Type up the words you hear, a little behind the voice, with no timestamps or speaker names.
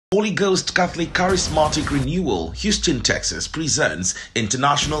Holy Ghost Catholic Charismatic Renewal, Houston, Texas presents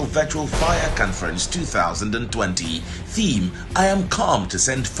International Virtual Fire Conference 2020. Theme, I am come to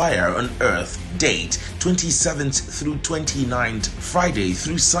send fire on earth. Date, 27th through 29th, Friday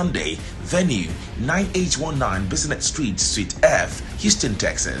through Sunday. Venue, 9819 Business Street, Suite F, Houston,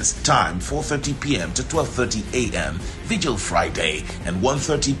 Texas. Time, 4:30 p.m. to 12:30 a.m. Vigil Friday and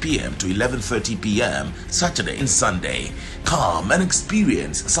 1:30 p.m. to 11:30 p.m. Saturday and Sunday. Come and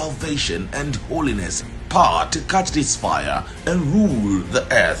experience salvation and holiness. Power to catch this fire and rule the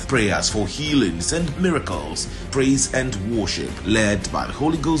earth. Prayers for healings and miracles. Praise and worship led by the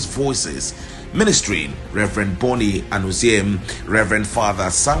Holy Ghost voices. Ministering Reverend Bonnie Anuziem, Reverend Father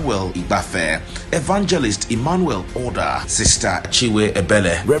Samuel Igbafe, Evangelist Emmanuel Oda, Sister Chiwe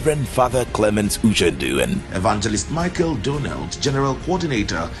Ebele, Reverend Father Clement Uchendu, and Evangelist Michael Donald, General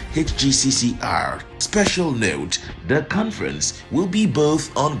Coordinator, HGCCR. Special note, the conference will be both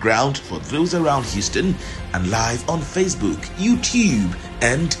on ground for those around Houston and live on Facebook, YouTube,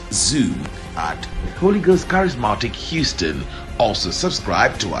 and Zoom at Holy Ghost Charismatic Houston. Also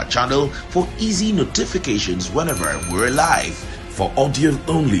subscribe to our channel for easy notifications whenever we're live. For audio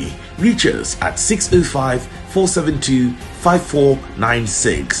only, reach us at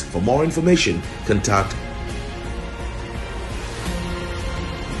 605-472-5496. For more information, contact.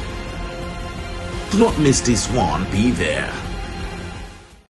 Do not miss this one. Be there.